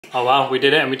Oh wow, we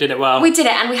did it and we did it well. We did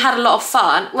it and we had a lot of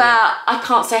fun. Well, yeah. I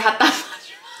can't say I had that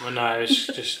much. Well, no, it's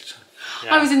just...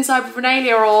 Yeah. I was inside with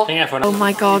Renalia or... Oh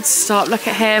my God, stop, look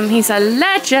at him. He's a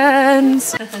legend.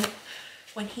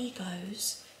 When he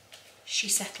goes, she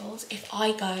settles. If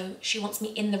I go, she wants me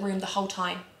in the room the whole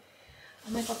time.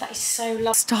 Oh my God, that is so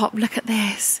lovely. Stop, look at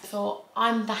this. I thought,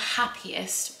 I'm the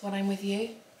happiest when I'm with you.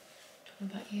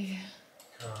 Talking about you.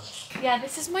 Yeah,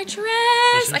 this is my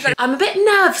dress. I'm a bit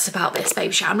nervous about this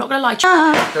baby shower, I'm not gonna lie to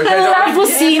you. Love will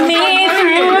see me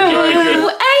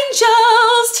through.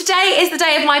 Angels! Today is the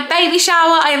day of my baby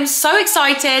shower. I am so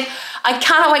excited. I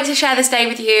cannot wait to share this day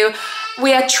with you.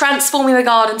 We are transforming the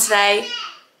garden today.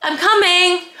 I'm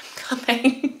coming.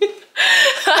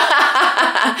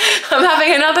 I'm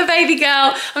having another baby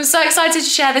girl. I'm so excited to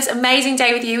share this amazing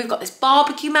day with you. We've got this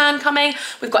barbecue man coming.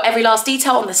 We've got every last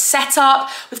detail on the setup.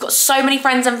 We've got so many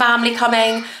friends and family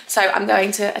coming. So I'm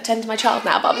going to attend to my child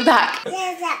now, but I'll be back.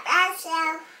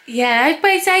 Yeah,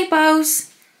 everybody's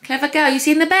elbows. Clever girl, you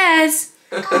seen the bears?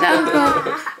 With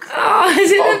Uncle. Oh,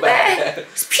 is it the bear?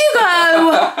 It's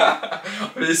Pugo.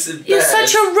 You're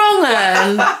such a wrong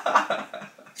un.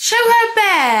 Show her a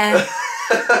bear.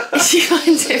 She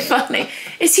finds it funny.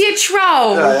 Is he a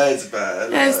troll? No, there's a bear.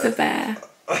 There's the bear.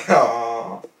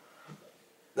 Oh.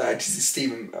 No, this is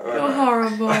Stephen. You're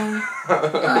horrible.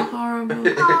 You're horrible.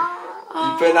 You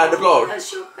putting that in the vlog?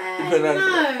 That's your bear. You putting that in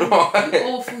the vlog? You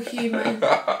awful human.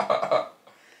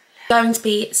 Going to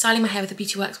be styling my hair with a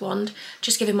Beauty Works wand,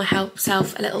 just giving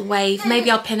myself a little wave.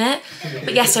 Maybe I'll pin it.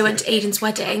 But yes, I went to Eden's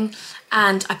wedding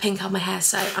and I pin curled my hair,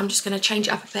 so I'm just going to change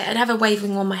it up a bit. I never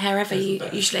waving on my hair ever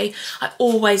usually. I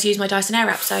always use my Dyson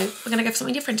Airwrap, so we're going to go for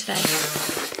something different today.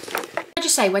 I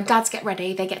just say, when dads get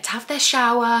ready, they get to have their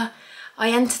shower.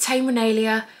 I entertain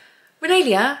Renalia.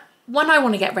 Renalia, when I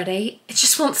want to get ready, it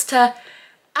just wants to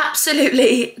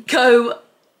absolutely go,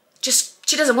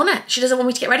 she doesn't want it. She doesn't want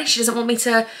me to get ready. She doesn't want me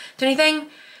to do anything.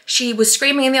 She was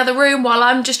screaming in the other room while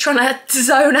I'm just trying to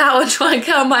zone out and try and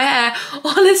curl my hair.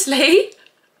 Honestly,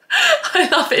 I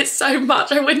love it so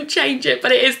much. I wouldn't change it,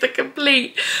 but it is the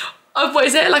complete, what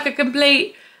is it? Like a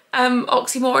complete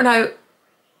oxymoron, no,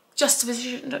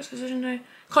 juxtaposition, no.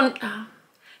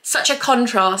 Such a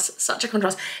contrast, such a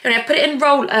contrast. Anyway, I put it in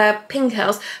pin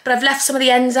curls, but I've left some of the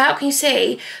ends out, can you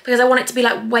see? Because I want it to be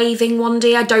like waving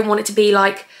wandy. I don't want it to be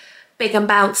like big and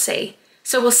bouncy.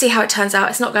 So we'll see how it turns out.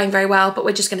 It's not going very well, but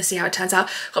we're just gonna see how it turns out.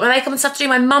 Got my makeup and stuff to do.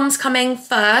 My mum's coming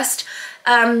first.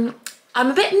 I'm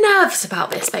a bit nervous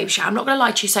about this baby shower, I'm not gonna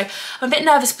lie to you. So I'm a bit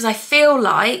nervous because I feel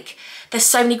like there's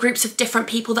so many groups of different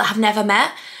people that have never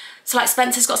met. So like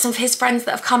Spencer's got some of his friends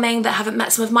that have coming that haven't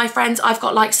met some of my friends. I've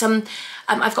got like some,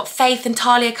 I've got Faith and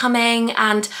Talia coming,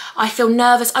 and I feel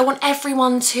nervous. I want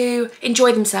everyone to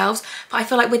enjoy themselves, but I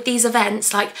feel like with these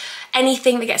events, like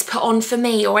anything that gets put on for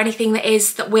me or anything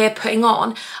that we're putting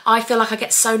on, I feel like I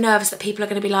get so nervous that people are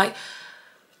gonna be like,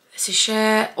 this is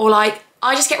shit, or like,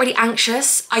 I just get really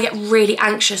anxious. I get really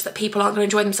anxious that people aren't gonna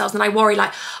enjoy themselves, and I worry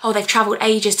like, oh, they've traveled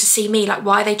ages to see me. Like,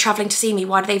 why are they traveling to see me?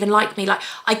 Why do they even like me? Like,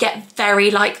 I get very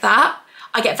like that.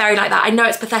 I know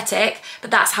it's pathetic,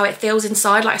 but that's how it feels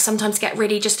inside. Like, I sometimes get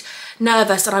really just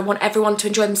nervous, and I want everyone to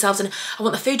enjoy themselves, and I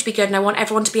want the food to be good, and I want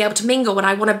everyone to be able to mingle, and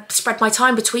I want to spread my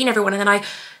time between everyone, and then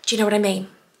do you know what I mean?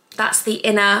 That's the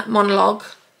inner monologue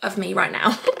of me right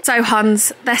now. So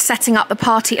Huns, they're setting up, the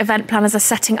party event planners are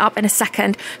setting up in a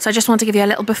second. So I just want to give you a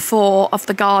little before of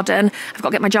the garden. I've got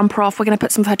to get my jumper off. We're going to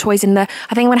put some of her toys in there.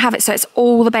 I think I'm going to have it so it's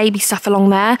all the baby stuff along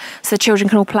there, so the children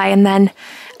can all play, and then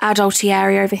adulty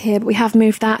area over here. But we have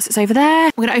moved that, so it's over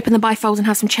there. We're going to open the bifolds and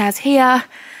have some chairs here.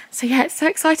 So yeah, it's so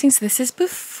exciting. So this is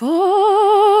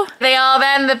before. They are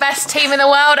then the best team in the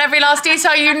world. Every last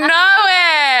detail, you know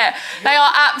it. They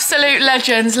are absolute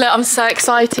legends. Look, I'm so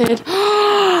excited.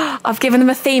 I've given them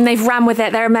a theme. They've ran with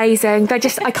it. They're amazing. They're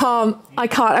just, I can't.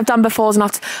 I've done befores and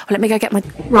well, let me go get my...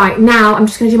 Right, now I'm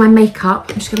just going to do my makeup.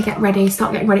 I'm just going to get ready,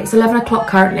 start getting ready. It's 11 o'clock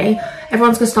currently.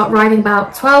 Everyone's going to start arriving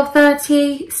about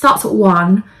 12:30. Starts at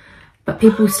 1, but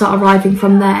people start arriving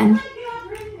from then.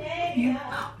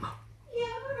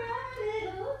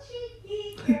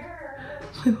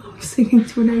 My mum's singing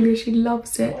to Renalia, she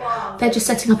loves it. They're just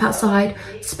setting up outside.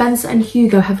 Spencer and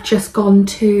Hugo have just gone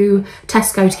to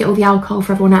Tesco to get all the alcohol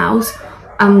for everyone else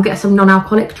and get some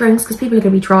non-alcoholic drinks because people are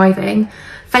going to be driving.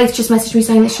 Faith just messaged me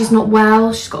saying that she's not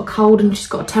well, she's got a cold and she's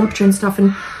got a temperature and stuff,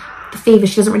 and the fever,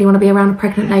 she doesn't really want to be around a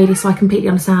pregnant lady, so I completely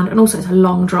understand. And also it's a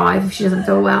long drive if she doesn't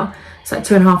feel well. It's like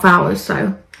 2.5 hours,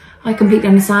 so I completely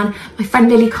understand. My friend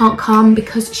Lily can't come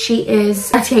because she is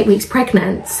 38 weeks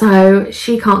pregnant, so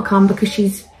she can't come because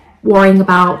she's worrying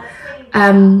about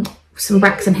some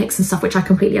Rex and Hicks and stuff, which I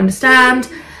completely understand.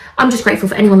 I'm just grateful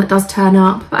for anyone that does turn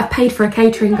up. But I've paid for a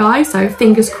catering guy, so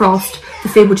fingers crossed the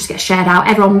food will just get shared out.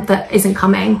 Everyone that isn't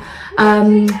coming.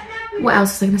 What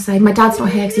else was I going to say? My dad's not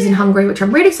here because he's in Hungary, which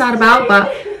I'm really sad about,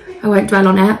 but I won't dwell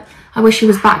on it. I wish he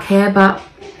was back here, but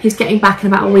he's getting back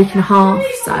in about a week and a half,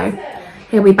 so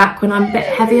he'll be back when I'm a bit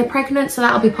heavier pregnant, so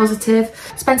that'll be positive.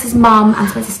 Spencer's mum and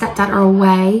Spencer's stepdad are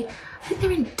away. I think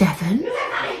they're in Devon,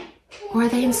 or are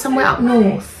they in somewhere up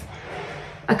north?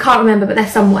 I can't remember, but they're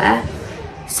somewhere.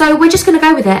 So we're just going to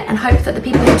go with it and hope that the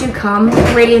people who do come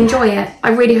really enjoy it. I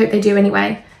really hope they do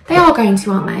anyway. They are going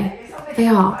to, aren't they? They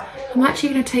are. I'm actually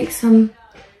going to take some...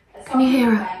 Can you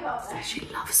hear her? She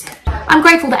loves it. I'm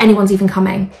grateful that anyone's even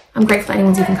coming. I'm grateful that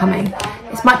anyone's even coming.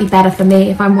 This might be better for me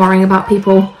if I'm worrying about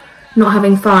people not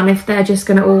having fun, if they're just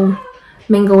going to all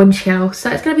mingle and chill.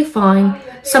 So it's going to be fine.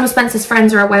 Some of Spencer's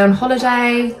friends are away on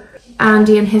holiday.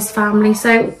 Andy and his family.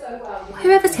 So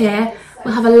whoever's here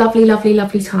will have a lovely, lovely,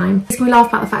 lovely time. Can we laugh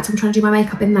about the fact I'm trying to do my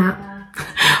makeup in that?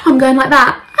 I'm going like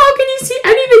that. How can you see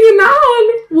anything in that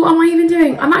on? What am I even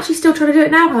doing? I'm actually still trying to do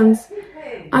it now, Hans.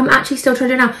 I'm actually still trying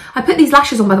to do it now. I put these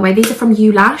lashes on, by the way. These are from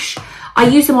You Lash. I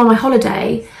use them on my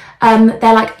holiday. They're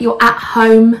like your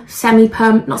at-home not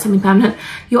semi-permanent,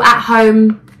 your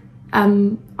at-home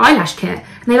eyelash kit.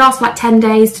 And they last like 10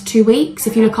 days to 2 weeks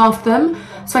if you look after them.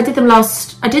 So I did them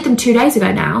 2 days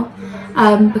ago now.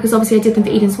 Because obviously I did them for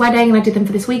Eden's wedding and I did them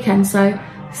for this weekend. So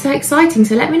exciting.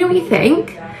 So let me know what you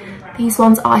think. These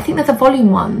ones are, I think they're the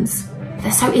volume ones.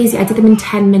 They're so easy. I did them in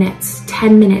 10 minutes.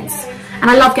 10 minutes. And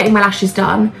I love getting my lashes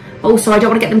done, but also I don't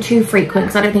want to get them too frequent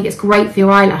because I don't think it's great for your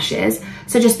eyelashes.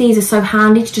 So just these are so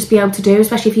handy to just be able to do,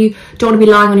 especially if you don't want to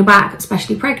be lying on your back,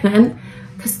 especially pregnant,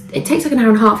 because it takes like an hour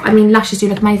and a half. I mean, lashes do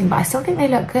look amazing, but I still think they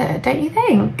look good, don't you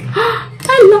think?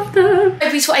 I love them.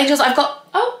 Beautiful angels, I've got,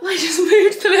 oh, I just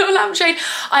moved the little lampshade.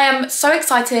 I am so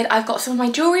excited. I've got some of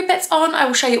my jewellery bits on. I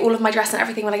will show you all of my dress and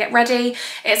everything when I get ready.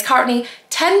 It's currently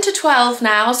 10 to 12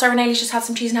 now, so Renee's just had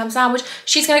some cheese and ham sandwich.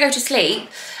 She's going to go to sleep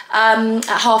at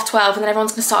 12:30, and then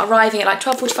everyone's going to start arriving at like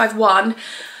 12:45, 1.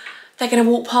 They're going to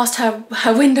walk past her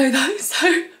window though, so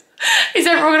is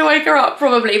everyone going to wake her up?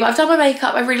 Probably, but I've done my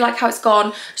makeup. I really like how it's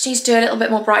gone. Just need to do a little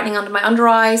bit more brightening under my under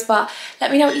eyes, but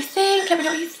let me know what you think. Let me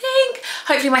know what you think.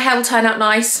 Hopefully my hair will turn out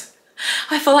nice.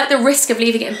 I feel like the risk of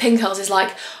leaving it in pin curls is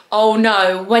like, oh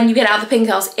no, when you get out of the pin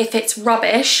curls, if it's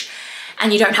rubbish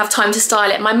and you don't have time to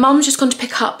style it. My mum's just gone to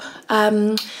pick up,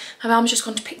 oh,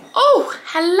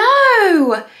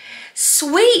 hello,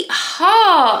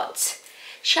 sweetheart.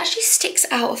 She actually sticks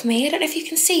out of me. I don't know if you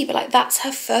can see, but like that's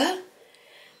her fur.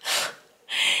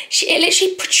 It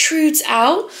literally protrudes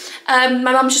out. My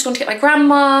mum's just gone to get my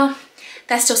grandma.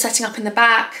 They're still setting up in the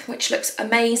back, which looks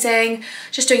amazing.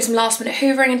 Just doing some last minute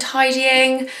hoovering and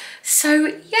tidying.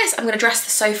 So yes, I'm gonna dress the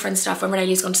sofa and stuff when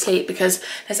Renee's gone to sleep because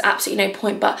there's absolutely no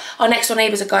point. But our next door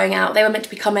neighbours are going out. They were meant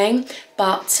to be coming,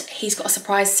 but he's got a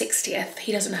surprise 60th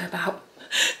he doesn't know about.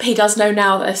 But he does know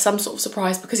now that there's some sort of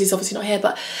surprise because he's obviously not here.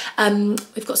 But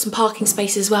we've got some parking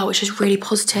spaces as well, which is really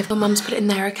positive. My mum's put it in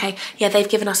there, okay. Yeah, they've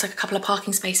given us like a couple of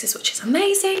parking spaces, which is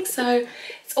amazing. So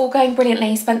it's all going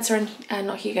brilliantly. Spencer and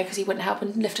not Hugo, because he wouldn't help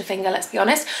and lift a finger, let's be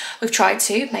honest. We've tried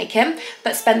to make him,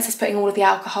 but Spencer's putting all of the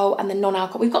alcohol and the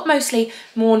non-alcohol. We've got mostly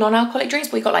more non-alcoholic drinks,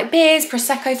 but we've got like beers,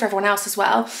 Prosecco for everyone else as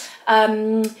well.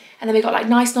 And then we've got like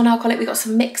nice non-alcoholic, we've got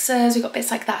some mixers, we've got bits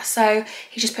like that. So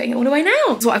he's just putting it all away now.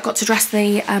 That's what I've got to dress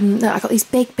the, I got these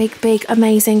big, big, big,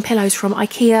 amazing pillows from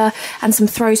Ikea and some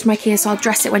throws from Ikea, so I'll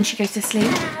dress it when she goes to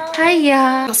sleep. Hey,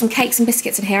 got some cakes and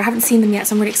biscuits in here. I haven't seen them yet,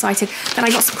 so I'm really excited. Then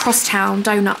I got some Crosstown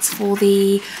donuts for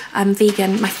the my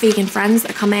vegan friends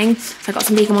that are coming. So I got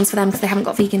some vegan ones for them because they haven't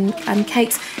got vegan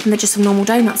cakes, and they're just some normal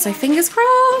donuts, so fingers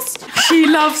crossed. She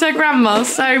loves her grandma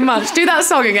so much. Do that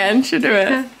song again, she'll do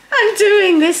it. I'm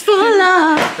doing this for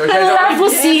love, and love will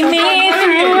see me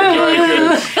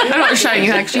through. I'm not showing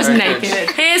you her because she's naked.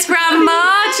 Here's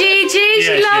Grandma Gigi,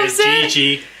 she loves it.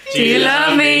 Gigi. Do you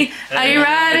love me? Are you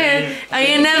riding? Are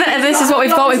you never? This is what we've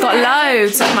got. We've got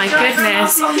loads. Oh my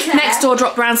goodness. Next door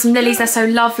dropped around some lilies. They're so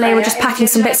lovely. We're just packing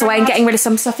some bits away and getting rid of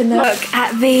some stuff in there. Look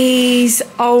at these.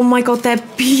 Oh my god, they're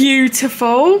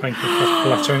beautiful. Thank you for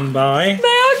fluttering by. They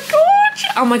are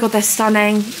gorgeous. Oh my god, they're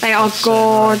stunning. They are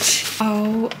gorgeous.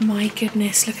 Oh my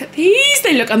goodness, look at these.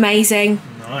 They look amazing.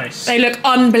 Nice. They look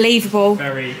unbelievable.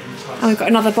 Very. Oh, we've got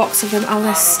another box of them. Oh,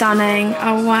 they're stunning.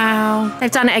 Oh, wow. They've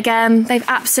done it again. They've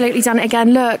absolutely done it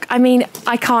again. Look, I mean,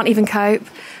 I can't even cope,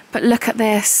 but look at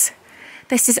this.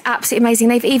 This is absolutely amazing.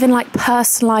 They've even like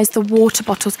personalised the water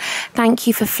bottles. Thank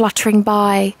you for fluttering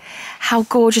by. How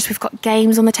gorgeous. We've got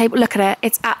games on the table. Look at it.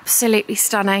 It's absolutely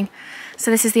stunning. So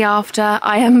this is the after.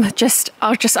 I've just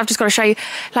got to show you,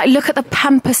 like, look at the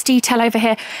pampas detail over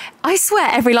here. I swear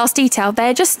every last detail,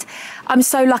 I'm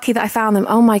so lucky that I found them.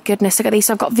 Oh my goodness, look at these.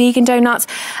 So I've got vegan donuts,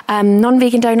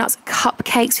 non-vegan donuts,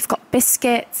 cupcakes, we've got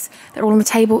biscuits. They're all on the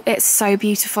table. It's so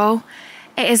beautiful.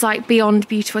 It is like beyond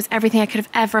beautiful. It's everything I could have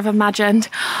ever have imagined.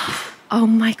 Oh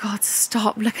my God,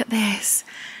 stop, look at this.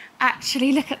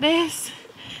 Actually, look at this.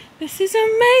 This is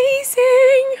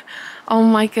amazing. Oh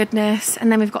my goodness.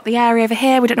 And then we've got the area over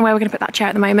here. We don't know where we're gonna put that chair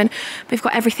at the moment. But we've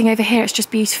got everything over here. It's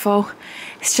just beautiful.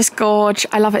 It's just gorge.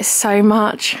 I love it so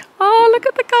much. Oh, look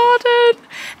at the garden.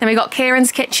 Then we've got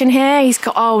Kieran's kitchen here. He's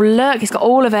got, oh look, he's got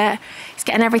all of it. He's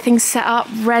getting everything set up,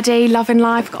 ready, loving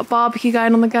life. Got a barbecue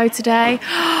going on the go today.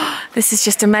 This is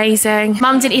just amazing.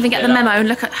 Mum didn't even get the memo.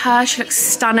 Look at her, she looks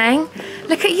stunning.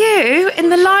 Look at you in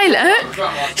the lilac.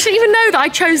 She didn't even know that I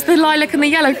chose the lilac and the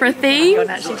yellow for a theme.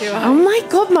 Oh my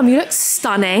God, Mum, you look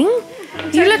stunning.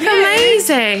 You look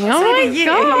amazing. Oh my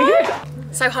God.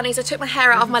 So honeys, I took my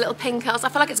hair out of my little pin curls. I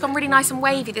feel like it's gone really nice and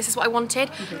wavy. This is what I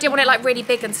wanted. Didn't want it like really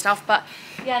big and stuff, but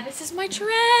yeah, this is my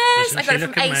dress. I got it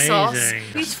from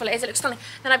ASOS. Beautiful it is, it looks stunning.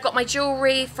 Then I've got my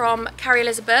jewellery from Carrie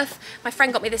Elizabeth. My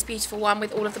friend got me this beautiful one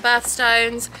with all of the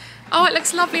birthstones. Oh, it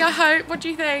looks lovely, I hope. What do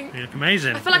you think? You look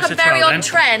amazing. I feel like I'm very on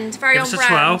trend, very on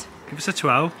brand. Give us a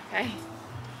 12. Okay.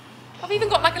 I've even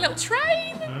got like a little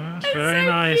train. That's very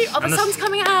nice. Cute. Oh, the sun's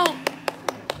coming out.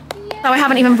 No, I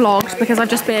haven't even vlogged because I've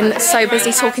just been so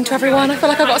busy talking to everyone. I feel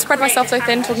like I've got to spread myself so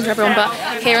thin talking to everyone, but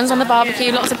Kieran's on the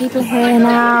barbecue, lots of people here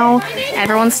now.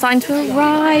 Everyone's starting to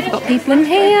arrive. We've got people in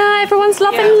here. Everyone's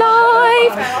loving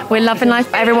life. We're loving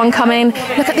life. Everyone coming.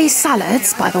 Look at these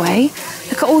salads, by the way.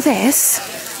 Look at all this.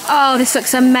 Oh, this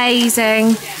looks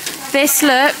amazing. This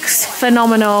looks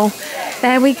phenomenal.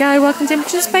 There we go, welcome to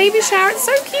Imogen's baby shower, it's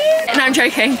so cute. No, I'm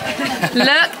joking. Look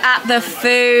at the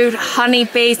food,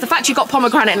 honeybees. The fact you got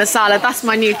pomegranate in a salad, that's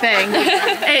my new thing.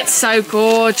 It's so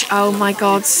gorgeous. Oh my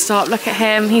God, stop, look at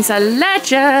him. He's a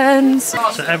legend.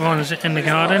 So everyone's in the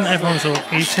garden, everyone's all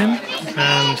eating,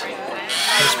 and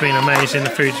it's been amazing.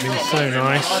 The food's been so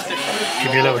nice.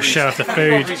 Give you a little show of the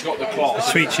food. The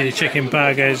sweet chili chicken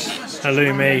burgers,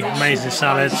 halloumi, amazing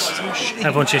salads.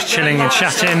 Everyone's just chilling and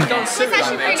chatting.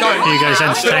 Hugo's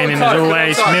entertaining as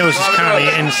always. Mills is currently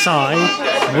inside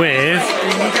with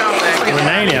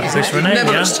Renalia because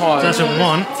Renalia doesn't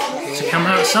want to come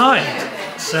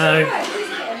outside. So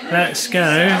let's go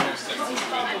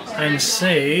and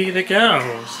see the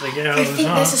girls. The girls I think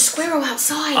there's a squirrel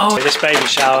outside. Oh, this baby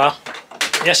shower.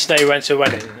 Yesterday we went to a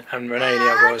wedding and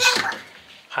Renalia was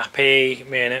happy.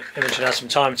 Me and Imogen had some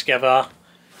time together,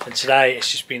 and today it's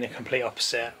just been the complete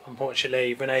opposite.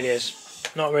 Unfortunately, Renalia's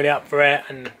not really up for it,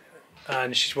 and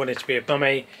she's wanted to be a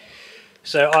mummy.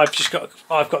 So I've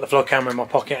got the vlog camera in my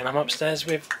pocket, and I'm upstairs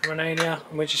with Renalia,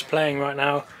 and we're just playing right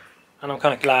now. And I'm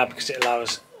kind of glad because it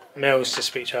allows Mills to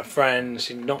speak to her friends,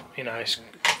 and not, you know,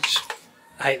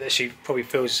 I hate that she probably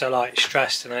feels so like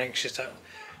stressed and anxious that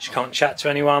she can't chat to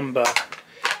anyone, but.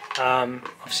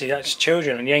 Obviously that's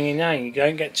children and yin and yang, you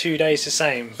don't get 2 days the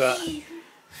same, but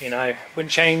you know,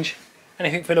 wouldn't change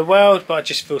anything for the world, but I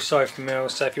just feel sorry for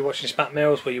Mills. So if you're watching Spat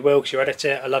Mills, well you will because you edit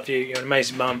it, I love you, you're an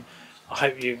amazing mum. I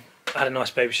hope you had a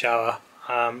nice baby shower.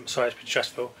 Sorry it's been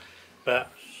stressful, but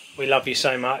we love you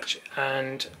so much,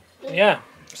 and yeah,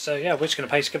 so yeah, we're just going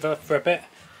to play together for a bit.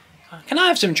 Can I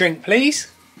have some drink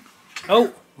please?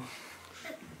 Oh,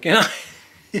 can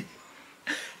I?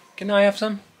 Can I have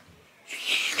some?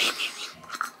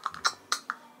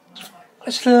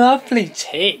 It's lovely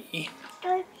tea,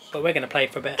 but we're going to play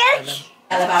for a bit. And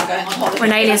then...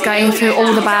 Renalia's going through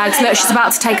all the bags. Look, she's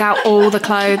about to take out all the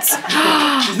clothes. Oh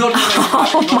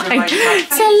my,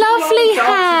 it's a lovely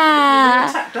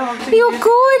hat. You're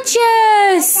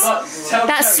gorgeous.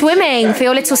 That's swimming for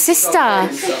your little sister.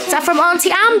 Is that from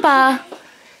Auntie Amber?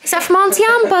 Is that from Auntie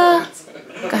Amber?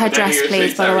 Look at her dress,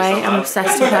 please, by the way. I'm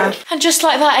obsessed with her. And just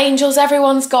like that, angels,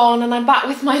 everyone's gone and I'm back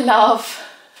with my love.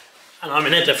 And I'm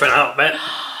in a different outfit.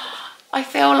 I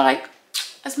feel like,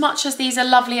 as much as these are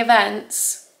lovely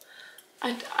events,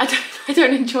 I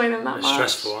don't enjoy them that much. They're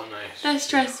stressful, aren't they? They're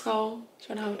stressful.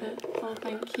 Do you want to hold it? Oh,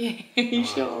 thank you. You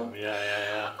sure?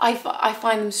 Yeah. I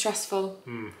find them stressful.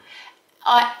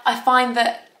 I find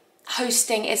that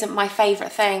hosting isn't my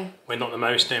favourite thing. We're not the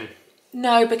most in.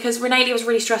 No, because Renalia was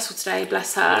really stressful today,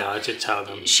 bless her. Yeah, I did tell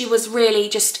them. She was really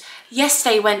just...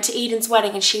 Yesterday went to Eden's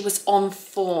wedding and she was on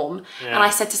form. Yeah. And I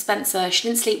said to Spencer, she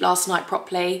didn't sleep last night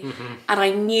properly. And I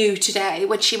knew today,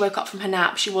 when she woke up from her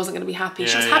nap, she wasn't going to be happy.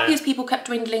 She was happy as people kept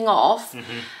dwindling off.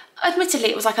 Admittedly,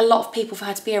 it was like a lot of people for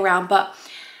her to be around. But,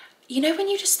 you know, when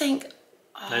you just think...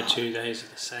 No 2 days are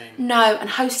the same. No, and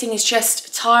hosting is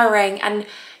just tiring. And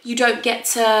you don't get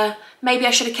to, maybe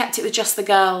I should have kept it with just the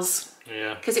girls.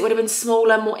 Yeah. Because it would have been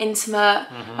smaller, more intimate.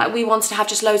 Like we wanted to have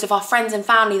just loads of our friends and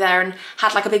family there and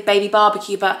had like a big baby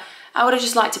barbecue, but I would have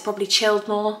just liked to probably chilled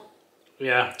more.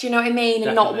 Yeah. Do you know what I mean? Definitely.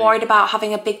 And not worried about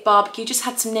having a big barbecue, just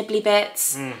had some nibbly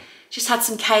bits. Just had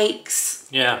some cakes.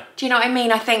 Yeah. Do you know what I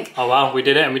mean? I think... Oh well, we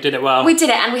did it and we did it well. We did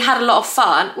it and we had a lot of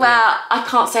fun. Well, I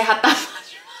can't say I had that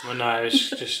much. Well, no, it was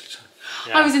just...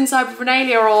 Yeah. I was inside with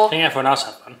Renalia or... I think everyone else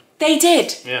had fun. They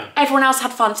did. Yeah. Everyone else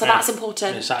had fun, so that's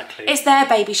important. Exactly. It's their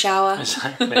baby shower.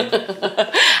 Exactly.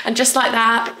 And just like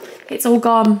that, it's all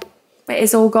gone. It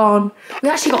is all gone. We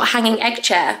actually got a hanging egg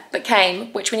chair that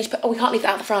came, which we need to put... Oh, we can't leave it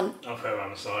out the front. I'll put it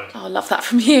around the side. Oh, I love that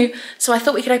from you. So I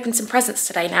thought we could open some presents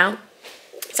today now.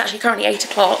 It's actually currently 8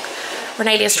 o'clock.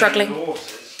 Renalia's struggling.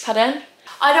 Pardon?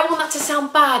 I don't want that to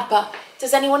sound bad, but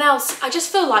does anyone else... I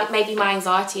just feel like maybe my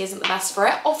anxiety isn't the best for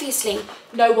it. Obviously,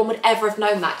 no one would ever have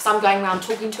known that because I'm going around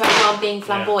talking to everyone, being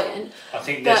flamboyant. I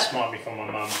think this might be from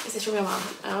my mum. Is this from your mum?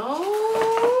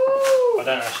 Oh. I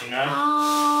don't actually know.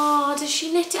 Oh, does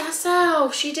she knit it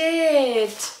herself? She did.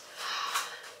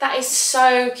 That is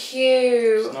so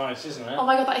cute. It's nice, isn't it? Oh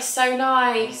my God, that is so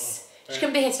nice. She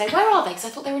couldn't be here today. Where are they? Because I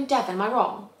thought they were in Devon. Am I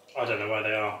wrong? I don't know where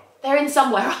they are. They're in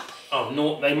somewhere. Oh,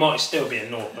 North. They might still be in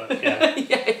North, but yeah.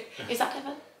 Yeah. Is that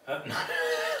Devon? No.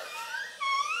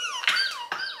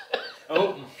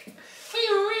 Oh.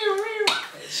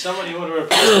 Somebody order a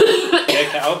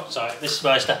okay, oh, sorry. This is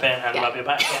where I step in and rub your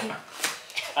back. Yeah.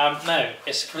 No,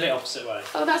 it's the complete opposite way.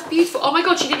 Oh, that's beautiful. Oh my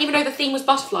God, she didn't even know the theme was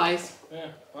butterflies. Yeah.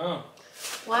 Wow.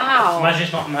 Wow. Imagine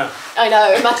it's not her. I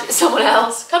know, imagine it's someone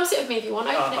else. Come sit with me if you want,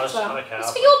 open it as well. Okay,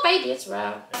 it's for your baby as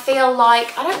well. I feel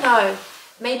like, I don't know,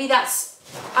 maybe that's,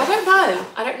 I don't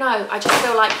know. I just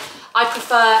feel like I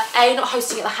prefer, A, not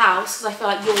hosting at the house, because I feel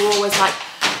like you're always like,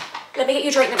 let me get you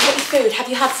a drink, let me get you food, have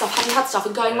you had stuff,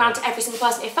 and going around to every single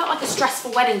person. It felt like a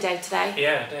stressful wedding day today.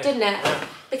 Yeah, it did. Didn't it? Yeah.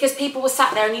 Because people were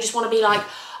sat there and you just want to be like,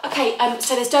 okay,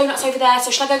 so there's donuts over there,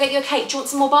 so shall I go get you a cake? Do you want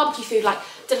some more barbecue food? Like,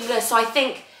 da-da-da. So I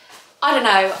think, I don't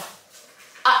know,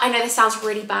 I know this sounds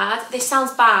really bad. This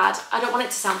sounds bad. I don't want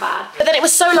it to sound bad. But then it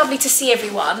was so lovely to see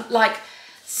everyone, like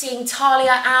seeing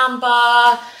Talia,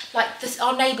 Amber, like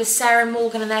our neighbours Sarah and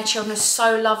Morgan and their children are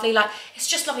so lovely. Like, it's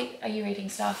just lovely. Are you reading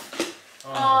stuff?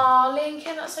 Oh,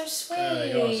 Lincoln, that's so sweet.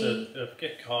 You got us a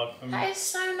gift card from That is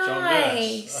so John nice.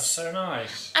 Lewis. That's so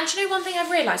nice. And do you know one thing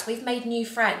I've realised? We've made new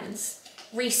friends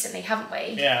recently, haven't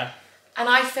we? Yeah. And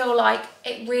I feel like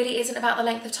it really isn't about the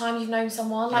length of time you've known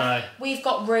someone. Like, we've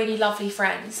got really lovely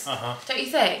friends. Don't you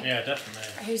think? Yeah,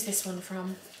 definitely. Who's this one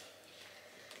from?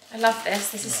 I love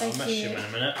this. This is so cute. I'll message him in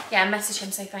a minute. Yeah, message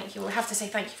him, say thank you. We'll have to say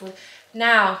thank you for...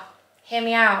 Now, hear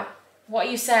me out. What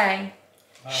are you saying?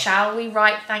 Shall we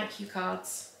write thank you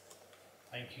cards?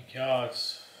 Thank you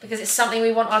cards. Because it's something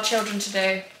we want our children to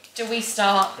do. Do we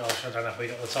start? Gosh, I don't know if we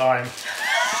got the time.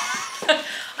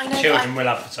 I know. Children will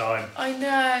have the time. I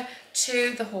know.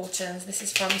 To the Hortons. This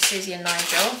is from Susie and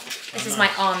Nigel. This is my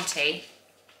auntie.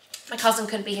 My cousin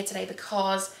couldn't be here today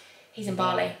because he's in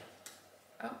Bali.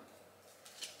 Oh.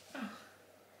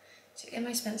 To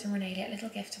Emma, Spencer and Renee, a little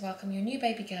gift to welcome your new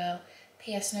baby girl.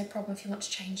 P.S. No problem if you want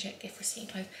to change it. Gift receipt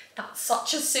clothes. That's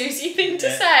such a Susie thing to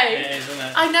say. It is, isn't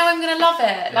it? I know I'm gonna love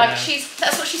it. Like Yeah.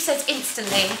 that's what she says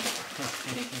instantly.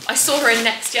 I saw her in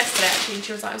Next yesterday actually, and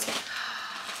she was like,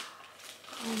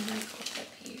 oh my God, they're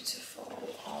beautiful.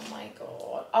 Oh my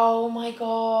God. Oh my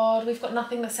God. We've got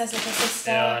nothing that says little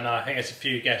sister. Yeah, I know. I think there's a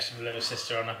few guests with little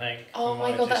sister on. I think. Oh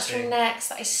my God, that's from Next.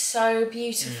 That is so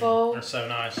beautiful. That's so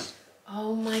nice.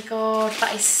 Oh my God,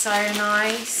 that is so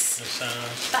nice. That's so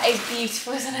nice. That is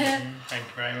beautiful, isn't it? Thank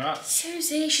you very much.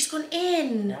 Susie, she's gone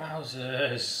in.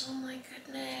 Wowzers. Oh my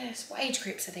goodness. What age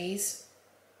groups are these?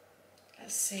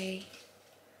 Let's see.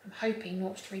 I'm hoping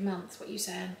 0 to 3 months. What are you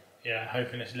saying? Yeah,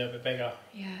 hoping it's a little bit bigger.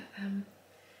 Yeah,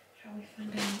 shall we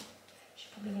find out? She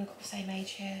probably would have got the same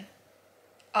age here.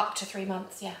 Up to 3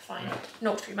 months, yeah, fine.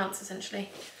 0 to 3 months, essentially.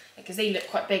 Because they look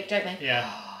quite big, don't they?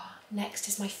 Yeah. Next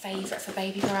is my favourite for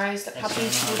baby grows. Look how That's so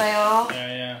beautiful nice. they are.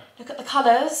 Yeah, yeah. Look at the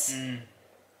colours. Mm.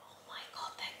 Oh my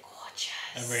God, they're gorgeous.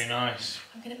 They're really nice.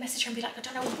 I'm going to message her and be like, I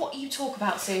don't know what you talk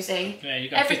about, Susie. Yeah, you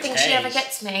got everything good she ever taste.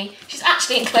 gets me. She's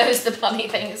actually enclosed the bunny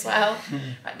thing as well.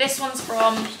 Right, this one's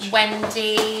from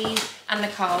Wendy and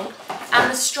Nicole. And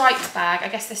the striped bag, I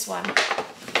guess this one.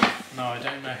 No, I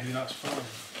don't know who that's from.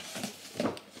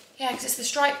 Yeah, because it's the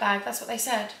striped bag, that's what they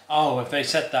said. Oh, have they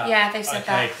said that? Yeah, they've said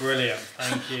that. Okay, brilliant.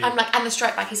 Thank you. I'm like, and the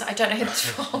striped bag. He's like, I don't know who that's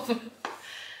from.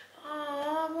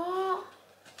 Oh,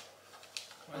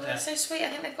 what? Oh, that's so sweet. I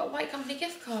think they've got a White Company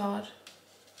gift card.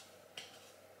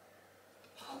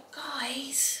 Oh,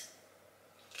 guys.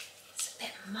 It's a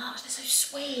bit much. They're so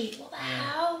sweet. What the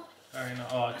hell? Very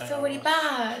nice. Oh, I feel really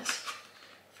bad. I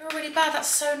feel really bad. That's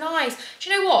so nice. Do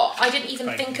you know what? I didn't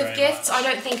even think of gifts. I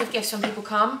don't think of gifts when people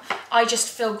come. I just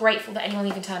feel grateful that anyone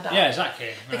even turned up. Yeah, exactly.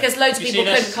 Because loads of people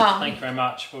couldn't come. Thank you very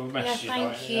much. We'll message you.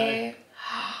 Thank you.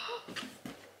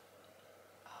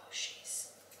 Oh,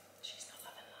 she's not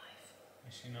loving life.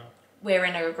 Is she not? We're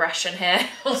in a regression here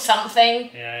or something.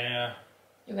 Yeah.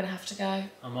 You're gonna have to go.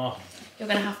 I'm off. You're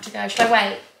gonna have to go. Should I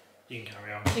wait? You can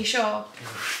carry on. Are you sure?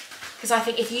 Because I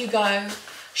think if you go,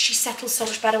 she settles so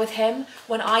much better with him.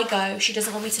 When I go, she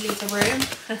doesn't want me to leave the room.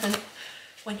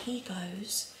 When he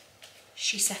goes,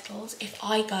 she settles. If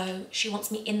I go, she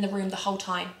wants me in the room the whole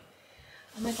time.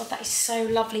 Oh my God, that is so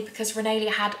lovely because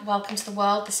Renelia had Welcome to the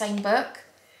World, the same book,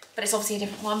 but it's obviously a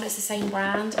different one, but it's the same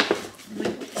brand. Oh my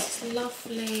God, this is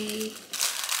lovely.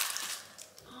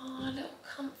 Oh, a little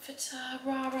comforter,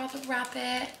 Rara the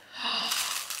rabbit.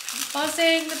 I'm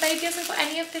buzzing, the baby hasn't got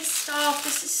any of this stuff.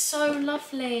 This is so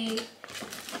lovely.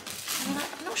 And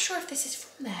I'm not sure if this is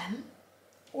from them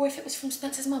or if it was from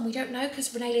Spencer's mum. We don't know because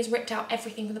Renelia's ripped out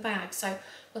everything from the bag, so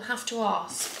we'll have to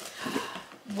ask.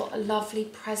 What a lovely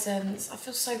present. I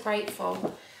feel so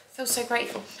grateful. I feel so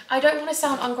grateful. I don't want to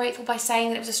sound ungrateful by saying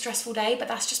that it was a stressful day, but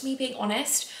that's just me being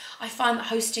honest. I find that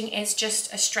hosting is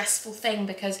just a stressful thing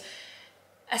because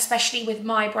especially with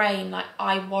my brain, like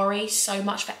I worry so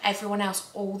much for everyone else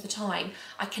all the time.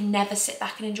 I can never sit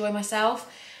back and enjoy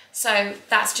myself. So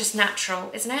that's just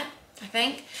natural, isn't it? I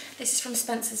think. This is from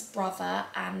Spencer's brother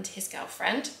and his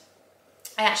girlfriend.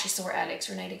 I actually saw it earlier because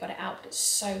Renee got it out, but it's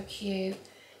so cute.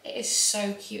 It is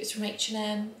so cute. It's from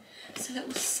H&M. It's a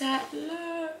little set,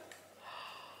 look.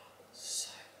 So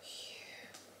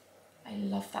cute. I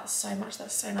love that so much.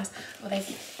 That's so nice. Well,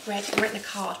 they've written a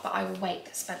card, but I will wait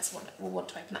because Spencer will want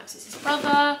to open that because it's his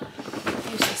brother.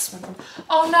 Who's this one from?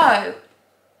 Oh no,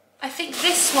 I think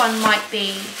this one might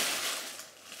be.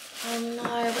 Oh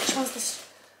no, which one's this?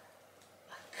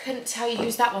 I couldn't tell you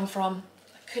who's that one from.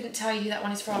 I couldn't tell you who that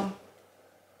one is from.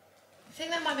 I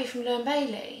think that might be from Lou &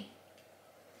 Bailey.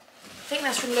 I think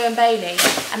that's from Lou & Bailey.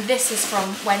 And this is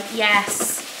from when,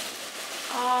 yes.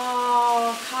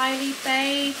 Oh, Kylie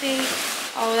baby.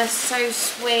 Oh, that's so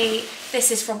sweet.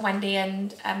 This is from Wendy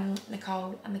and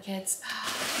Nicole and the kids.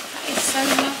 That is so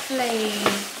lovely.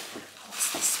 Oh,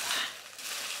 what's this one?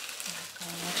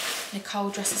 Oh my God. Nicole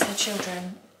dresses her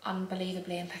children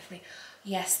unbelievably impeccably.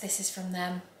 Yes, this is from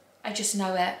them. I just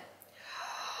know it.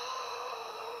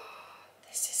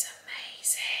 This is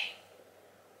amazing.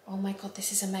 Oh my God,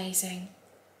 this is amazing.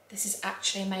 This is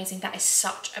actually amazing. That is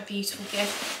such a beautiful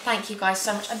gift. Thank you guys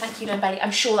so much. And thank you, Lou & Bailey. I'm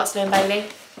sure that's Lou & Bailey.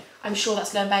 I'm sure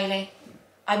that's Lou & Bailey.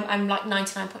 I'm like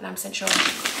 99.9% sure.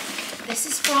 This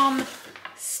is from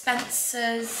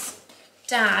Spencer's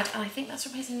dad. And I think that's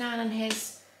from his nan and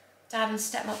his dad and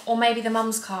stepmom. Or maybe the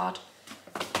mum's card.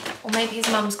 Or maybe his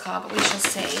mum's card, but we shall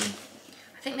see.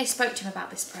 I think they spoke to him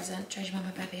about this present. Jojo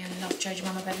Mama Bebby. I love Jojo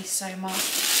Mama Bebby so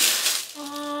much.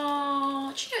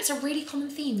 Oh, do you know it's a really common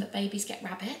theme that babies get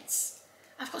rabbits?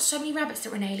 I've got so many rabbits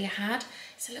that Renelia had.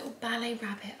 It's a little ballet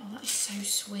rabbit. Oh, that is so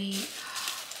sweet.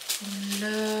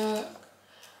 Look.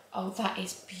 Oh, that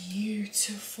is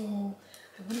beautiful.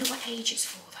 I wonder what age it's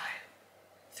for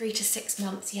though. 3 to 6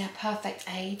 months. Yeah, perfect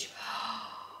age.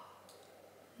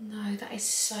 No, that is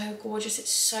so gorgeous. It's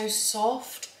so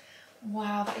soft.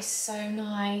 Wow, that is so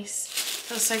nice.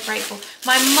 I feel so grateful.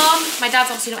 My dad's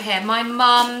obviously not here. My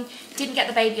mum didn't get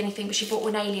the baby anything, but she bought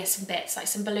Renelia some bits, like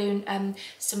some balloon,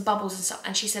 some bubbles and stuff.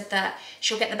 And she said that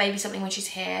she'll get the baby something when she's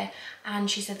here. And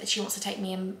she said that she wants to take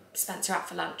me and Spencer out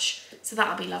for lunch. So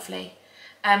that'll be lovely.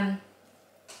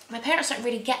 My parents don't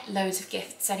really get loads of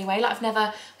gifts anyway. Like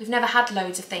we've never had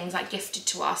loads of things like gifted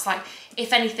to us. Like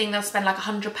if anything, they'll spend like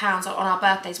 £100 on our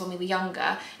birthdays when we were younger.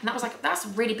 And that was like, that's a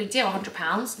really big deal,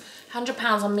 £100.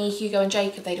 £100 on me, Hugo and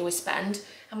Jacob they'd always spend.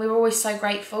 And we were always so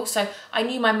grateful. So I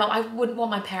knew my mum, I wouldn't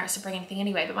want my parents to bring anything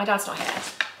anyway, but my dad's not here.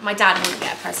 My dad wouldn't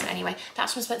get a present anyway.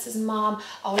 That's from Spencer's mum.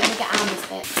 Oh, let me get Amber's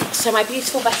bit. So my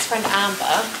beautiful best friend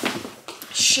Amber,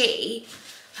 she,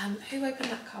 who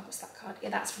opened that card? What's that card? Yeah,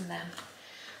 that's from them.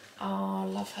 Oh,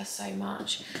 love her so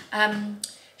much.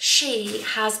 She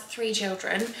has 3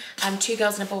 children, 2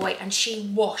 girls and a boy, and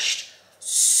she washed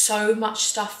so much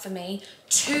stuff for me.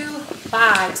 2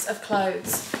 bags of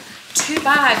clothes. 2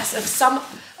 bags of some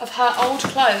of her old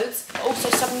clothes, but also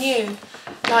some new.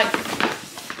 Like,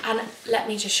 and let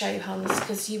me just show you, Hans,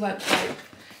 because you won't cope.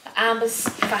 Amber's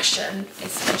fashion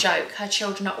is a joke. Her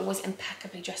children are always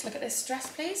impeccably dressed. Look at this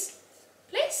dress, please.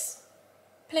 Please?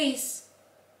 Please?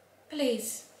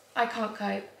 Please? I can't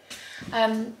cope.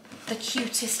 The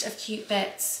cutest of cute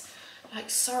bits. Like,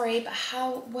 sorry, but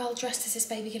how well dressed is this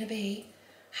baby gonna be?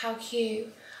 How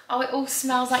cute. Oh, it all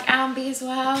smells like Ambi as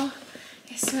well.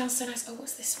 It smells so nice. Oh,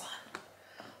 what's this one?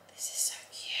 This is so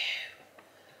cute.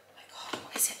 Oh my God,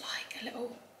 what is it like? A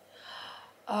little...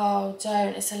 Oh,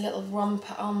 don't. It's a little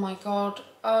romper. Oh my God.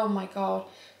 Oh my God.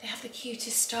 They have the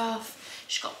cutest stuff.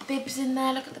 She's got bibs in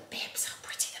there. Look at the bibs. How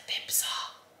pretty the bibs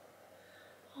are.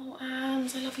 Oh,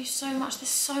 Ams, I love you so much. There's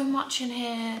so much in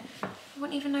here. I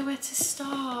wouldn't even know where to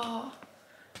start.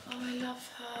 Oh, I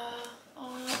love her.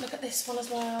 Oh, look at this one as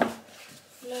well.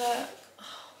 Look.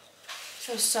 Oh, I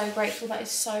feel so grateful. That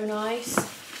is so nice.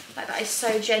 Like, that is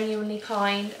so genuinely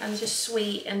kind and just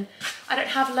sweet. And I don't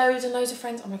have loads and loads of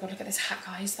friends. Oh my God, look at this hat,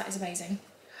 guys. That is amazing.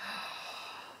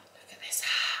 Look at this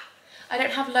hat. I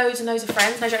don't have loads and loads of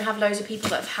friends. And I don't have loads of people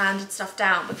that have handed stuff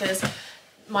down because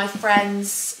my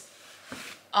friends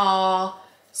are,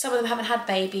 some of them haven't had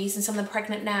babies and some of them are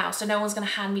pregnant now, so no one's going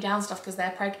to hand me down stuff because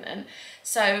they're pregnant.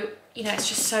 So, you know, it's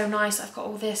just so nice. I've got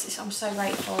all this. I'm so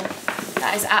grateful.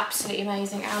 That is absolutely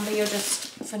amazing. Amber, you're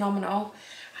just phenomenal.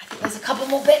 I think there's a couple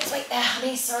more bits. Wait there,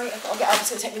 honey. Sorry, I've got to get up. It's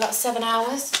going to take me about 7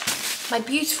 hours. My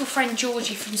beautiful friend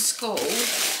Georgie from school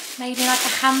made me like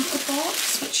a hamper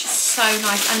box, which is so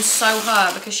nice, and so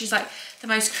her, because she's like the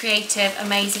most creative,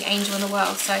 amazing angel in the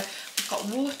world. So we've got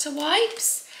water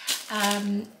wipes,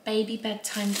 baby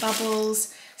bedtime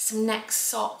bubbles, some neck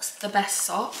socks, the best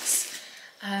socks.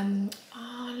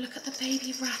 Oh, look at the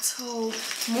baby rattle,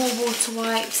 more water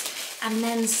wipes, and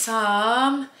then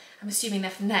some, I'm assuming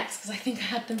they're from Next because I think I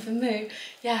had them for Moo.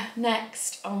 Yeah,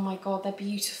 Next. Oh my God, they're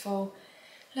beautiful.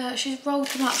 Look, she's rolled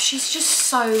them up. She's just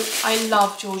so, I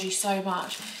love Georgie so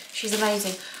much. She's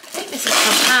amazing. I think this is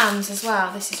from Ams as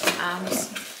well. This is from Ams.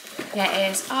 Yeah,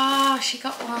 it is. Ah, she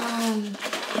got one.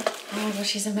 Oh my God,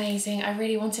 she's amazing. I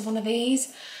really wanted one of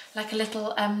these, like a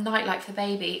little night light for the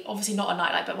baby. Obviously not a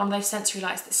night light, but one of those sensory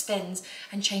lights that spins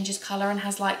and changes colour and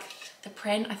has like the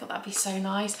print. I thought that'd be so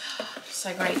nice.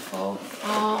 So grateful.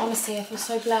 Oh, honestly, I feel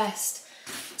so blessed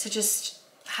to just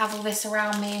have all this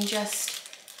around me and just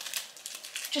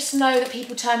know that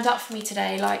people turned up for me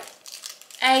today. Like,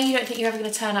 you don't think you're ever going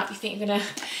to turn up. You think you're going to,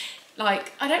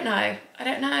 like, I don't know.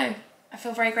 I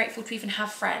feel very grateful to even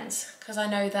have friends, because I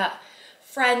know that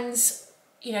friends,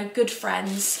 you know, good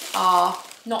friends are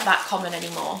not that common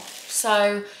anymore.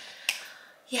 So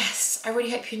yes, I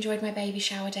really hope you enjoyed my baby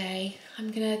shower day. I'm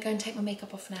gonna go and take my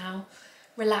makeup off now,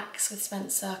 relax with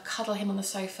Spencer, cuddle him on the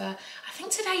sofa. I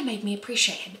think today made me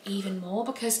appreciate him even more,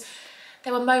 because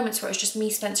there were moments where it was just me,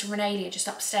 Spencer and Renalia just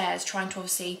upstairs trying to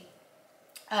obviously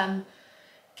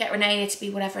get Renalia to be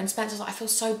whatever, and Spencer was like, I feel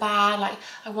so bad, like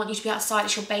I want you to be outside,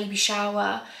 it's your baby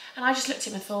shower. And I just looked at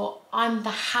him and thought, I'm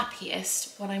the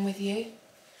happiest when I'm with you.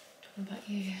 Talking about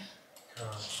you.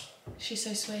 God. She's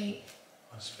so sweet.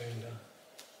 I spooned her.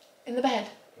 In the bed?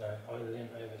 No, I leaned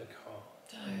over the car.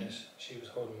 Don't. She was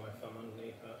holding my thumb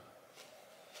underneath her.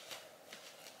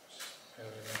 There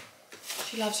we go.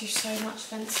 She loves you so much,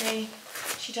 Spency.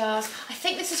 She does. I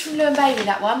think this is from Lou and Bailey,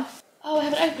 that one. Oh, I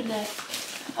haven't opened it.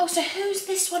 Oh, so who's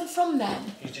this one from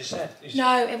then? You just said.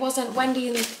 No, it wasn't. Wendy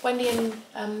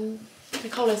and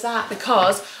Nicola's that,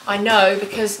 because I know,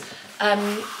 because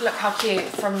look how cute,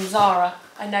 from Zara.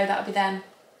 I know that would be them.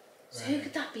 So Right. who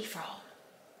could that be from?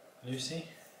 Lucy?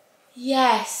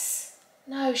 Yes.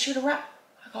 No, she would have wrapped.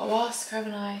 I got to ask her,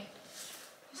 haven't I?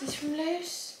 Is this from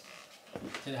Luce?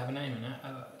 Did it have a name in it?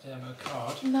 Did it have a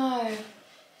card? No.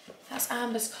 That's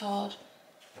Amber's card.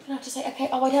 I'm gonna have to say, okay,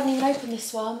 oh, I haven't even opened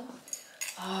this one.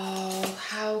 Oh,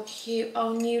 how cute.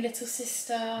 Oh, new little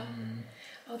sister. Mm.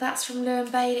 Oh, that's from Lou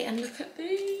and Bailey, and look at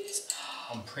these.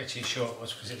 I'm pretty sure it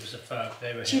was, because it was the third.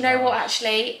 They were. Do you know what,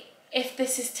 actually? If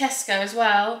this is Tesco as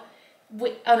well,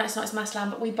 oh no, it's not, it's Maslam,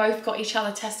 but we both got each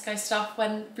other Tesco stuff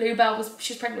when Bluebell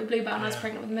she was pregnant with Bluebell and I was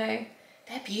pregnant with Moo.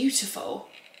 They're beautiful,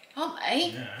 aren't they?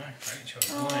 Yeah, great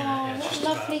choice. Oh, Yeah, what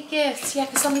lovely gifts. Yeah,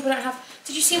 because some people don't have...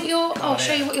 Did you see what your... Oh, I'll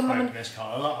show you what your mum and... This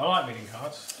card. I like reading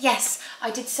cards. Yes,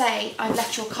 I did say I've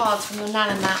left your cards from your nan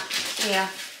and that here.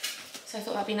 So I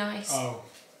thought that'd be nice. Oh.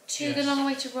 To the long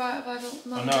way to right. I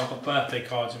know, I've got birthday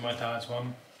cards in my dad's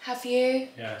one. Have you?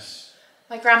 Yes.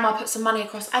 My grandma put some money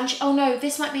across, and oh no,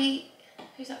 this might be,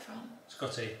 who's that from?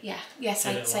 Scotty. Yeah, yes,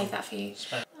 I saved that for you.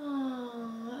 Spent.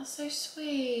 Oh, that's so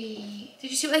sweet. Did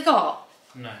you see what they got?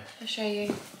 No. I'll show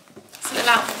you. It's a little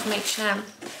outfit from H&M.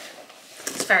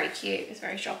 It's very cute, it's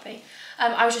very shoppy.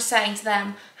 I was just saying to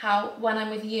them how when I'm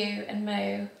with you and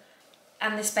Moo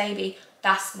and this baby,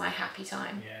 that's my happy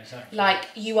time. Yeah, exactly. Like,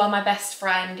 you are my best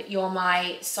friend, you're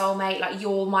my soulmate, like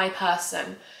you're my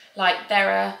person. Like,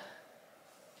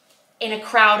 in a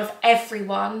crowd of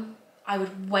everyone, I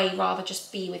would way rather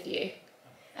just be with you.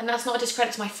 And that's not a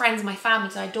discredit to my friends and my family,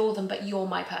 because I adore them, but you're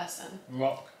my person.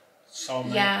 Rock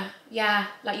soulmate. Yeah.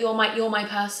 Like you're my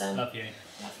person. Love you.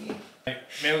 Love you.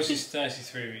 Mills is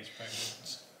 33 weeks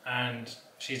pregnant and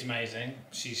she's amazing.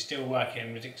 She's still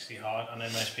working ridiculously hard. I know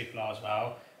most people are as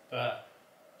well, but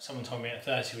someone told me at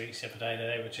 30 weeks the other day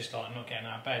that they were just like not getting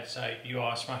out of bed. So you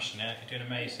are smashing it. You're doing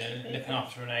amazing. Looking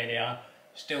after Renalia,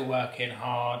 still working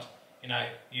hard. You know,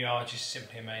 you are just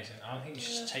simply amazing. I think you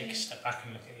should just take a step back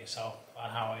and look at yourself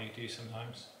and how you do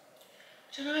sometimes.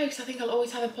 I don't know, because I think I'll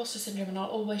always have imposter syndrome and I'll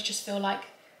always just feel like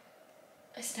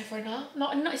it's never enough.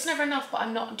 It's never enough, but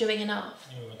I'm not doing enough.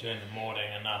 You're doing more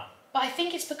than enough. But I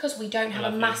think it's because we don't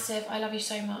have a massive... I love you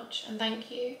so much and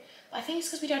thank you. But I think it's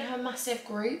because we don't have a massive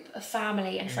group of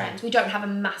family and friends. We don't have a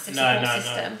massive support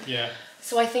system. Yeah.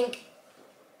 So I think,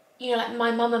 you know, like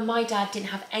my mum and my dad didn't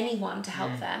have anyone to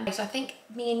help them. So I think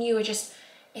me and you are just...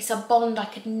 It's a bond I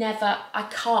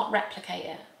can't replicate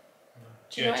it.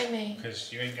 Do you know what I mean?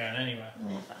 Because you ain't going anywhere.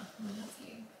 Never. I love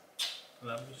you.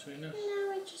 Love you, sweetness.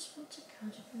 No, I just want to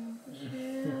cuddle with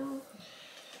you.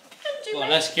 Well,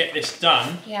 let's get this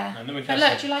done. Yeah. And then we can.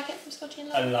 But look, do you like it from Scotty and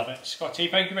Love? I love it. Scotty,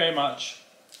 thank you very much.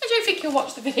 I don't think you'll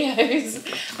watch the videos.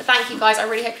 But thank you guys. I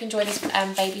really hope you enjoyed this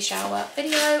baby shower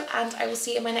video. And I will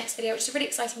see you in my next video, which is a really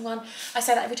exciting one. I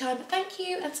say that every time. But thank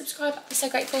you and subscribe. I'd be so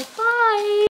grateful. Bye.